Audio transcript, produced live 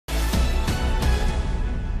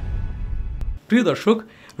প্রিয় দর্শক,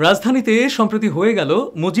 রাজধানীতে সম্প্রতি হয়ে গেল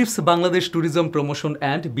মুজিবস Bangladesh tourism promotion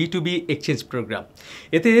and B exchange programme.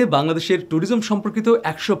 এতে বাংলাদেশের ট্যুরিজম সম্পর্কিত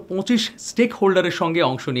 ১২৫ স্টেক হোল্ডারের সঙ্গে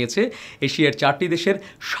অংশ নিয়েছে এশিয়ার ৪টি দেশের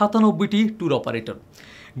 ৯৭টি ট্যুর অপারেটর।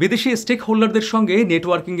 বিদেশি স্টেক হোল্ডারদের সঙ্গে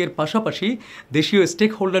নেটওয়ার্কিংয়ের পাশাপাশি দেশীয়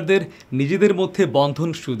স্টেক হোল্ডারদের নিজেদের মধ্যে বন্ধন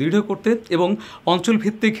সুদৃঢ় করতে এবং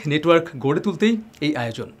অঞ্চলভিত্তিক নেটওয়ার্ক গড়ে তুলতেই এই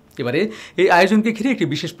আয়োজন। এবারে এই আয়োজনকে ঘিরে একটি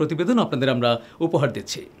বিশেষ প্রতিবেদন আপনাদের আমরা উপহার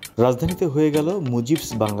দিচ্ছি। রাজধানীতে হয়ে গেল মুজিবস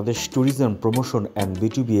Bangladesh tourism promotion and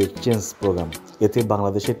B exchange programme. এতে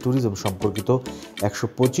বাংলাদেশের ট্যুরিজম সম্পর্কিত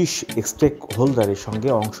 ১২৫ স্টেক হোল্ডারের সঙ্গে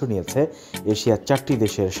অংশ নিয়েছে এশিয়ার ৪টি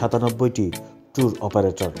দেশের ৯৭টি tour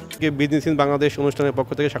operator. Business in Bangladesh অনুষ্ঠানের পক্ষ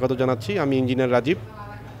থেকে স্বাগত জানাচ্ছি। আমি ইঞ্জিনিয়ার রাজীব।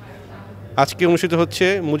 আজকে অনুষ্ঠিত হচ্ছে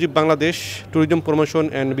Mujib Bangladesh tourism promotion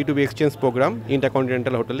and B exchange programme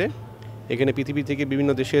intercontinental হোটেলে। এখানে পৃথিবী থেকে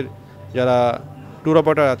বিভিন্ন দেশের যারা ট্যুর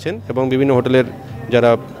অপারেটর আছেন এবং বিভিন্ন হোটেলের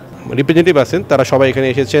যারা রিপ্রেজেন্টেটিভ আছেন তারা সবাই এখানে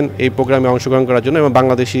এসেছেন এই প্রোগ্রামে অংশগ্রহণ করার জন্য, এবং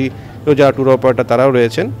বাংলাদেশি যারা ট্যুর অপারেটর তারাও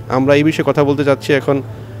রয়েছেন। আমরা এই বিষয়ে কথা বলতে চাচ্ছি এখন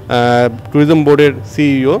ট্যুরিজম বোর্ডের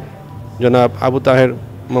সিইও জনাব আবু তাহের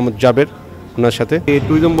মোহাম্মদ জাবের ওনার সাথে। এই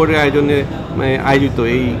ট্যুরিজম বোর্ডের আয়োজনে আয়োজিত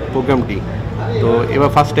এই প্রোগ্রামটি তো এবার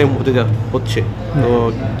ফার্স্ট টাইম হচ্ছে, তো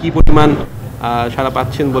কী পরিমাণ সাড়া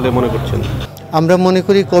পাচ্ছেন বলে মনে করছেন? আমরা মনে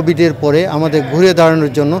করি কোভিডের পরে আমাদের ঘুরে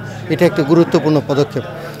দাঁড়ানোর জন্য এটা একটি গুরুত্বপূর্ণ পদক্ষেপ,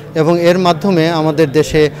 এবং এর মাধ্যমে আমাদের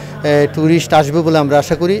দেশে ট্যুরিস্ট আসবে বলে আমরা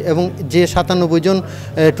আশা করি। এবং যে ৯৭ জন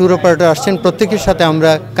ট্যুর অপারেটর আসছেন প্রত্যেকের সাথে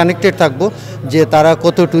আমরা কানেক্টেড থাকব যে তারা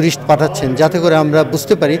কত ট্যুরিস্ট পাঠাচ্ছেন, যাতে করে আমরা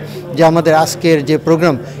বুঝতে পারি যে আমাদের আজকের যে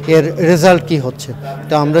প্রোগ্রাম এর রেজাল্ট কি হচ্ছে।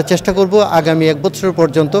 তো আমরা চেষ্টা করব আগামী ১ বছর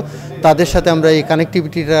পর্যন্ত তাদের সাথে আমরা এই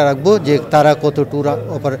কানেক্টিভিটিটা রাখবো যে তারা কত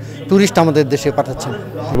ট্যুরিস্ট আমাদের দেশে পাঠাচ্ছেন।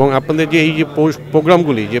 এবং আপনাদের যে এই যে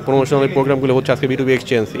প্রোগ্রামগুলি, যে প্রমোশনাল প্রোগ্রামগুলি হচ্ছে আজকে বি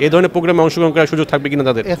এক্সচেঞ্জ, এই ধরনের প্রোগ্রামে অংশগ্রহণ করার সুযোগ থাকবে কিনা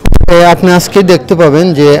তাদের? আপনি আজকে দেখতে পাবেন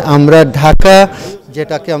যে আমরা ঢাকা,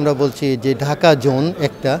 যেটাকে আমরা বলছি যে ঢাকা জোন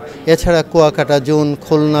একটা, এছাড়া Kuakata zone,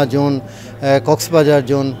 Khulna zone, Cox's Bazar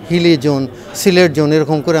zone, Hili zone, Sylhet zone,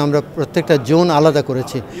 এরকম করে আমরা প্রত্যেকটা জোন আলাদা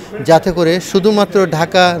করেছি, যাতে করে শুধুমাত্র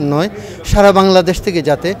ঢাকা নয় সারা বাংলাদেশ থেকে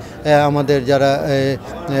যাতে আমাদের যারা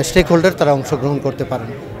স্টেক হোল্ডার তারা অংশগ্রহণ করতে পারেন।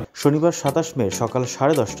 শনিবার ২৭ মে সকাল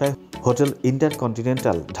 ১০:৩০ হোটেল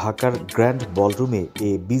ইন্টারকন্টিনেন্টাল ঢাকার grand বলরুমে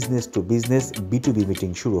business to business be meeting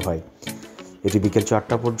শুরু হয়। এটি বিকেল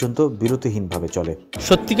 ৪টা পর্যন্ত বিরতিহীনভাবে চলে।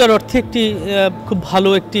 সত্যিকার অর্থে একটি খুব ভালো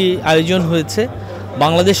একটি আয়োজন হয়েছে।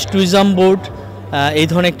 বাংলাদেশ ট্যুরিজম বোর্ড এই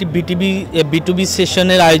ধরনের একটি বি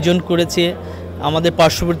সেশনের আয়োজন করেছে আমাদের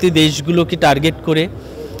পার্শ্ববর্তী দেশগুলোকে টার্গেট করে,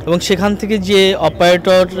 এবং সেখান থেকে যে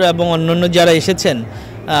অপারেটর এবং অন্যান্য যারা এসেছেন,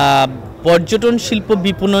 পর্যটন শিল্প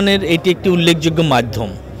বিপণনের এটি একটি উল্লেখযোগ্য মাধ্যম।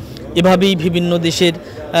 এভাবেই বিভিন্ন দেশের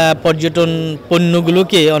পর্যটন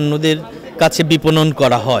পণ্যগুলোকে অন্যদের কাছে বিপণন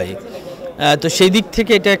করা হয়। তো সেই দিক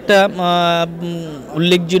থেকে এটা একটা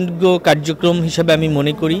উল্লেখযোগ্য কার্যক্রম হিসাবে আমি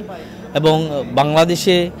মনে করি, এবং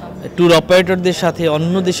বাংলাদেশে ট্যুর অপারেটরদের সাথে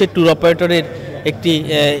অন্য দেশের ট্যুর অপারেটরের একটি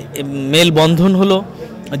মেলবন্ধন হলো,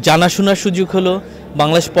 জানাশোনার সুযোগ হলো।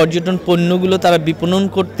 বাংলাদেশ পর্যটন পণ্যগুলো তারা বিপণন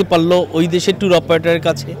করতে পারলো ওই দেশের ট্যুর অপারেটরের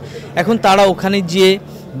কাছে। এখন তারা ওখানে গিয়ে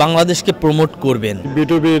বাংলাদেশকে প্রমোট করবেন।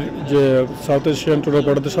 বিটুবির যে সাউথ এশিয়ান ট্যুর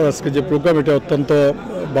অপারেটর আজকে যে প্রোগ্রাম, এটা অত্যন্ত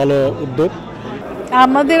ভালো উদ্যোগ।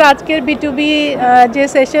 আমাদের আজকের বি যে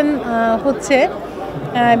সেশন হচ্ছে,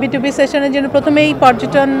 বি সেশনের জন্য প্রথমেই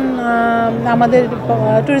পর্যটন আমাদের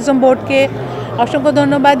ট্যুরিজম বোর্ডকে অসংখ্য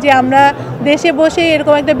ধন্যবাদ যে আমরা দেশে বসে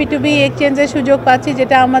এরকম একটা বি এক্সচেঞ্জের সুযোগ পাচ্ছি,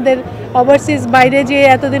 যেটা আমাদের ওভারসিজ বাইরে যেয়ে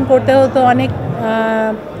এতদিন করতে হতো, অনেক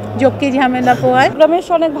ঝক্কি ঝামেলা পোহায়। প্রোগ্রামের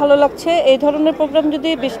অনেক ভালো লাগছে। এই ধরনের প্রোগ্রাম যদি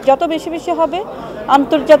যত বেশি বেশি হবে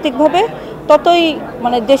আন্তর্জাতিকভাবে, ততই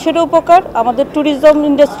মানে দেশেরও উপকার, আমাদের ট্যুরিজম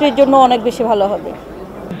ইন্ডাস্ট্রির জন্য অনেক বেশি ভালো হবে।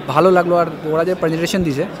 ভালো লাগলো। আর ওরা যে প্রেজেন্টেশন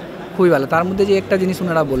দিয়েছে খুবই ভালো। তার মধ্যে যে একটা জিনিস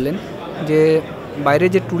ওনারা বললেন যে বাইরে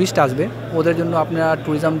যে ট্যুরিস্ট আসবে ওদের জন্য আপনারা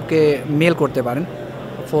ট্যুরিজমকে মেল করতে পারেন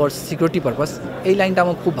ফর সিকিউরিটি পারপাস। এই লাইনটা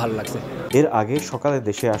আমার খুব ভালো লাগছে। এর আগে সকালে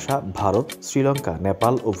দেশে আসা ভারত, শ্রীলঙ্কা,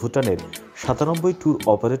 নেপাল ও ভুটানের ৯৭ ট্যুর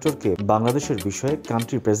অপারেটরকে বাংলাদেশের বিষয়ে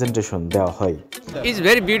কান্ট্রি প্রেজেন্টেশন দেওয়া হয়। It's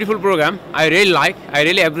very beautiful program. I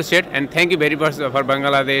really appreciate, and thank you very much for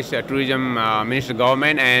Bangladesh Tourism Minister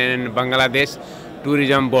Government and Bangladesh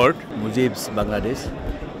Tourism Board. Mujibs Bangladesh.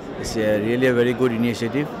 It's really a very good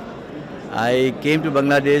initiative. I came to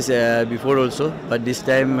Bangladesh before also, but this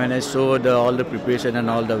time when I saw all the preparation and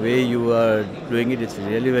all the way you are doing it, it's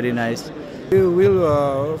really very nice. We will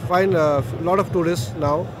find a lot of tourists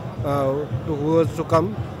now who are to come,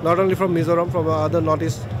 not only from Mizoram, from other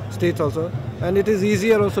northeast states also, and it is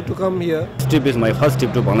easier also to come here. This trip is my first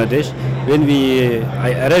trip to Bangladesh. When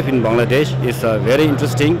I arrived in Bangladesh, it's very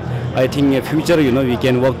interesting I think in future, we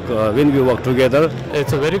can work when we work together.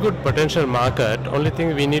 It's a very good potential market. Only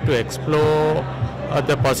thing we need to explore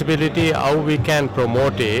the possibility how we can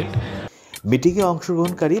promote it. মিটিংয়ে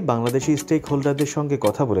অংশগ্রহণকারী Bangladeshi stake হোল্ডারদের সঙ্গে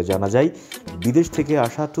কথা বলে জানা যায় বিদেশ থেকে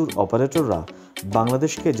আসা ট্যুর অপারেটররা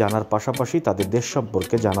বাংলাদেশকে জানার পাশাপাশি তাদের দেশ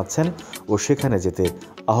সম্পর্কে জানাচ্ছেন ও সেখানে যেতে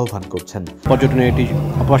আহ্বান করছেন। পর্যটনের একটি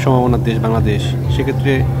অপার সম্ভাবনার দেশ বাংলাদেশ,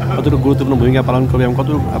 সেক্ষেত্রে কতটুকু গুরুত্বপূর্ণ ভূমিকা পালন করবে এবং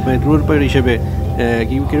কতটুকু আপনি ট্যুর অপারেটর হিসেবে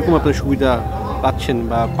কীরকম আপনার সুবিধা পাচ্ছেন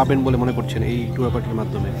বা পাবেন বলে মনে করছেন এই ট্যুর অপারেটরের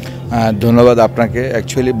মাধ্যমে? ধন্যবাদ আপনাকে।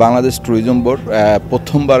 অ্যাকচুয়ালি বাংলাদেশ ট্যুরিজম বোর্ড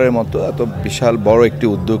প্রথমবারের মতো এত বিশাল বড় একটি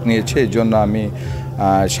উদ্যোগ নিয়েছে, এই জন্য আমি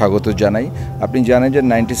স্বাগত জানাই। আপনি জানেন যে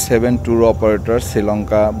 97 ট্যুর অপারেটর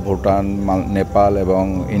শ্রীলঙ্কা, ভুটান, নেপাল এবং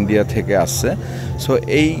ইন্ডিয়া থেকে আসছে। সো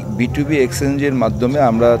এই B2B এক্সচেঞ্জের মাধ্যমে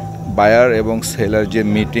আমরা বায়ার এবং সেলার যে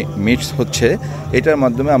মিটস হচ্ছে, এটার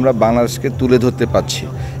মাধ্যমে আমরা বাংলাদেশকে তুলে ধরতে পারছি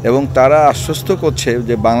এবং তারা আশ্বস্ত করছে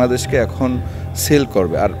যে বাংলাদেশকে এখন সেল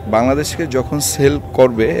করবে, আর বাংলাদেশকে যখন সেল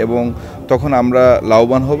করবে এবং তখন আমরা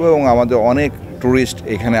লাভবান হব এবং আমাদের অনেক ট্যুরিস্ট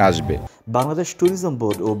এখানে আসবে। বাংলাদেশ ট্যুরিজম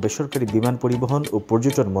বোর্ড ও বেসরকারি বিমান পরিবহন ও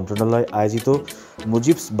পর্যটন মন্ত্রণালয় আয়োজিত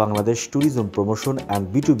মুজিবস Bangladesh tourism promotion and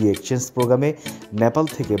B2B exchange প্রোগ্রামে নেপাল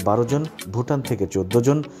থেকে 12 জন, ভুটান থেকে 14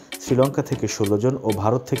 জন, শ্রীলঙ্কা থেকে 16 জন ও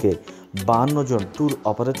ভারত থেকে 52 জন ট্যুর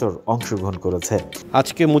অপারেটর অংশগ্রহণ করেছে।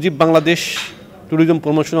 আজকে Mujib Bangladesh tourism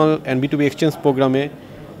promotional and B2B exchange প্রোগ্রামে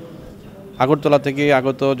আগরতলা থেকে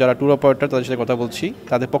আগত যারা ট্যুর অপারেটর তাদের সাথে কথা বলছি।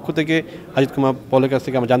 তাদের পক্ষ থেকে আজিত কুমার পলের কাছ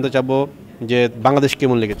থেকে আমরা জানতে চাবো যে বাংলাদেশ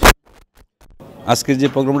কেমন লেগেছে। আজকে যে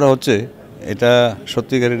প্রোগ্রামটা হচ্ছে এটা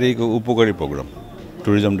সত্যিকারেরই উপকারী প্রোগ্রাম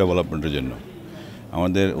ট্যুরিজম ডেভেলপমেন্টের জন্য।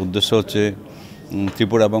 আমাদের উদ্দেশ্য হচ্ছে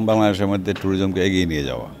ত্রিপুরা এবং বাংলাদেশের মধ্যে ট্যুরিজমকে এগিয়ে নিয়ে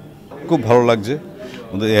যাওয়া। খুব ভালো লাগছে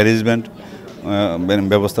ওদের অ্যারেঞ্জমেন্ট,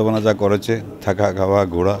 ব্যবস্থাপনা যা করেছে, থাকা খাওয়া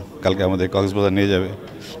ঘোরা, কালকে আমাদের কক্সবাজার নিয়ে যাবে,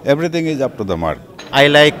 everything is up to the mark. I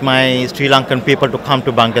like my Sri Lankan people to come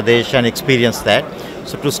to Bangladesh and experience that.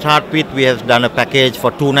 So to start with, we have done a package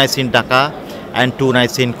for 2 nights in Dhaka and 2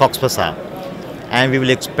 nights in Cox's Bazar, and we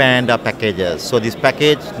will expand our packages. So this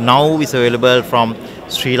package now is available from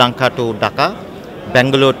Sri Lanka to Dhaka,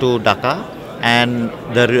 Bangalore to Dhaka, and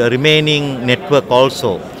the remaining network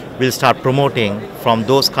also will start promoting from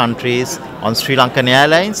those countries on Sri Lankan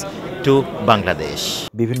Airlines to Bangladesh.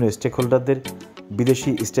 বিভিন্ন স্টেকহোল্ডারদের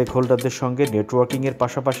বিদেশি স্টেকহোল্ডারদের সঙ্গে নেটওয়ার্কিংয়ের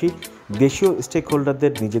পাশাপাশি দেশীয়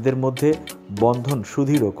স্টেকহোল্ডারদের নিজেদের মধ্যে বন্ধন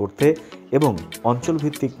সুদৃঢ় করতে এবং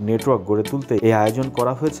অঞ্চলভিত্তিক নেটওয়ার্ক গড়ে তুলতে এই আয়োজন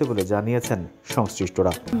করা হয়েছে বলে জানিয়েছেন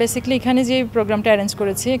সংশ্লিষ্টরা। বেসিক্যালি এখানে যে প্রোগ্রামটা অ্যারেঞ্জ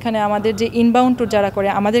করেছি, এখানে আমাদের যে ইনবাউন্ড ট্যুর যারা করে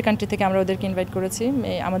আমাদের কান্ট্রি থেকে আমরা ওদেরকে ইনভাইট করেছি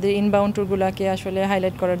আমাদের ইনবাউন্ড ট্যুরগুলোকে আসলে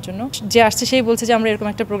হাইলাইট করার জন্য। যে আসছে সেই বলছে যে আমরা এরকম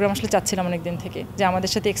একটা প্রোগ্রাম আসলে চাচ্ছিলাম অনেক দিন থেকে, যে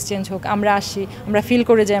আমাদের সাথে এক্সচেঞ্জ হোক, আমরা আসি, আমরা ফিল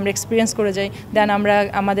করে যাই, আমরা এক্সপিরিয়েন্স করে যাই, দেন আমরা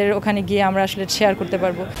আমাদের ওখানে গিয়ে আমরা আসলে শেয়ার করতে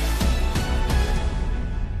পারবো।